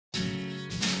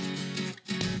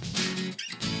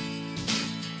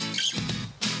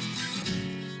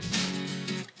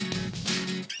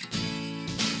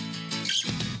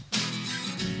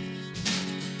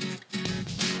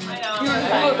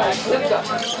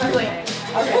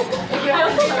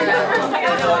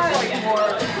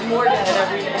More than it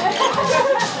every day.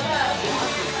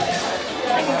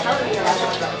 I can tell you.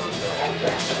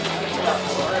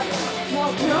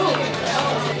 No.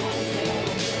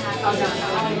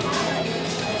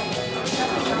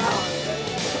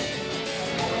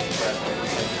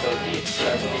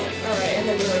 Alright, and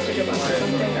then we like to go back to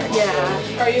something.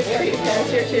 Yeah. Are you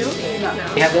parents here too? No.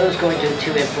 You have those going to the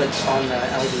two inputs on the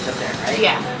LEDs up there, right?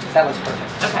 Yeah. That looks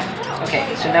perfect. Okay.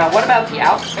 Okay, so now what about the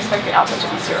output? I expect the output to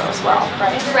be 0 as well,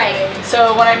 right? Right.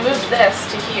 So when I moved this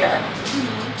to here,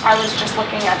 I was just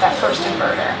looking at that first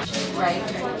inverter. Right.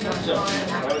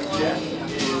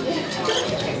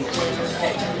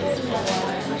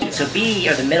 So B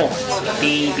are the middle ones.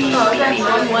 B, B, B, B.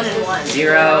 1, 1, and 1.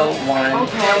 0, 1.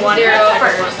 Okay, 1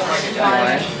 first.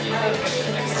 1,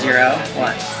 0,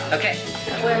 1. Okay.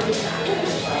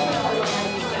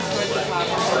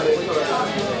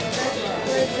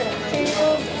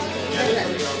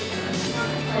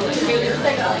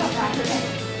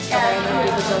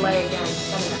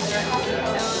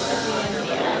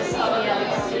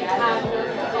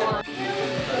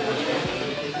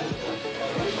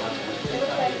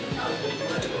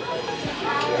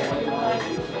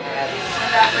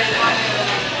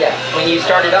 Yeah, when you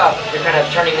start it up, you're kind of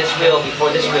turning this wheel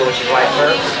before this wheel, which is why it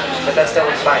turns, but that still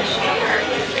looks fine.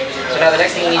 So now the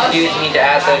next thing you need to do is you need to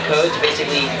add the code to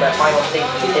basically that final state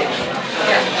prediction.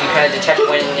 So you kind of detect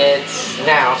when it's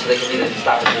now, so they can do the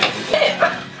stop and do.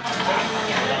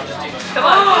 Come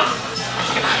on!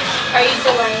 Are you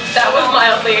delaying? That was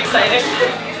mildly exciting.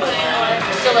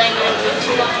 Delaying your move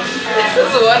too long? This is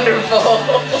wonderful.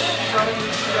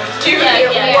 Dude,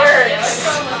 it works.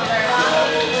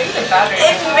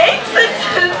 It makes it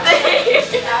to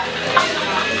thing.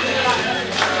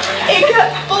 It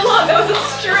got full on. That was a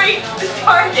straight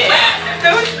target.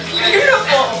 That was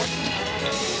beautiful.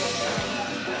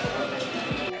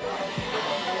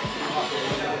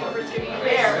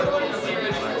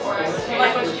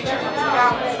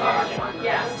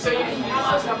 Yeah, so you can use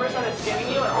those numbers that it's giving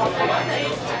you and all the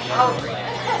ways to calibrate it.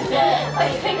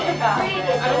 Like, think about it.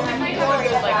 I don't think we have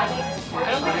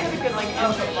a good, like,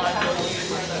 input module.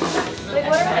 Like,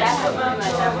 what are the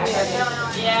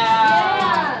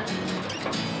Yeah.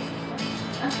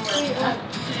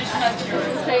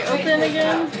 Say open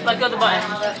again. Let go of the button.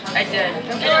 I did.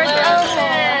 Doors open.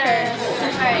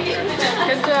 Alright.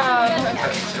 Good job.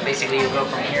 Okay, so basically you go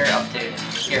from here up to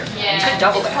here. Yeah. You could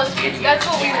double that. That's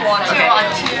what we want to do.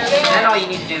 Then all you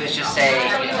need to do is just say,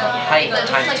 height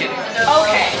times 2.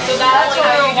 Okay, so that's what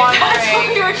we were wondering. That's what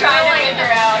we were trying to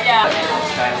figure out, yeah.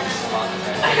 Okay,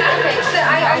 so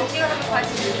I do have a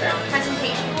question.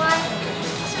 Presentation-wise?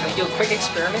 Can we do a quick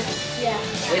experiment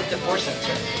with the force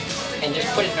sensor and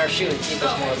just put it in our shoe and see if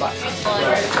it's more robust?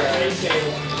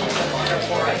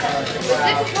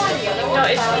 No,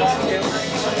 it's these two.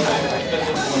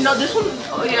 No, this one,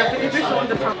 oh yeah, because there's one in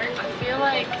the front. I feel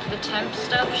like the temp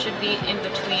stuff should be in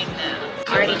between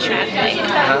already tracked, like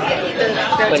the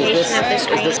But is rotation of the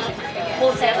screen. this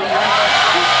We'll say like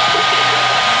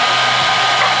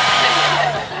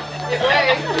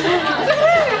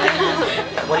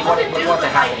what do you want to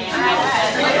happen?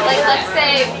 Like, let's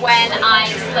say when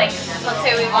let's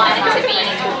say we want it to be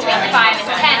between 5 and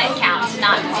 10, it counts,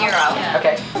 not 0.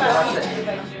 Okay, so watch this.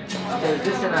 So is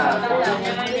this in a folder?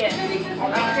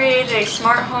 We created a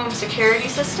smart home security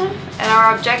system, and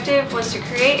our objective was to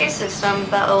create a system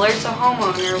that alerts a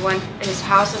homeowner when his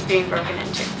house is being broken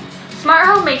into. Smart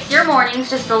Home makes your mornings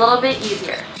just a little bit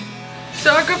easier.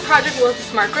 So our group project was the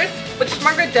Smart Grid. What the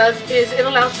Smart Grid does is it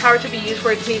allows power to be used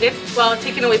where it's needed while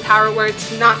taking away power where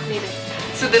it's not needed.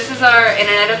 So this is our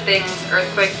Internet of Things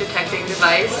earthquake detecting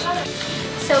device.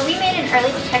 So we made an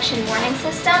early detection warning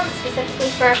system specifically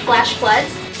for flash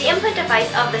floods. The input device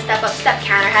of the step-up step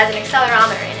counter has an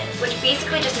accelerometer in it, which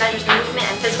basically just measures the movement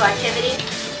and physical activity,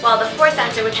 while the force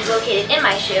sensor, which is located in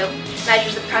my shoe,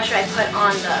 measures the pressure I put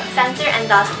on the sensor and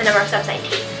thus the number of steps I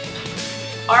take.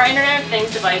 Our Internet of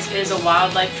Things device is a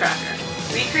wildlife tracker.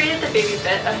 We created the Baby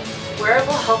Fit, a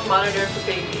wearable health monitor for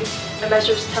babies that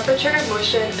measures temperature,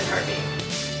 motion, and heartbeat.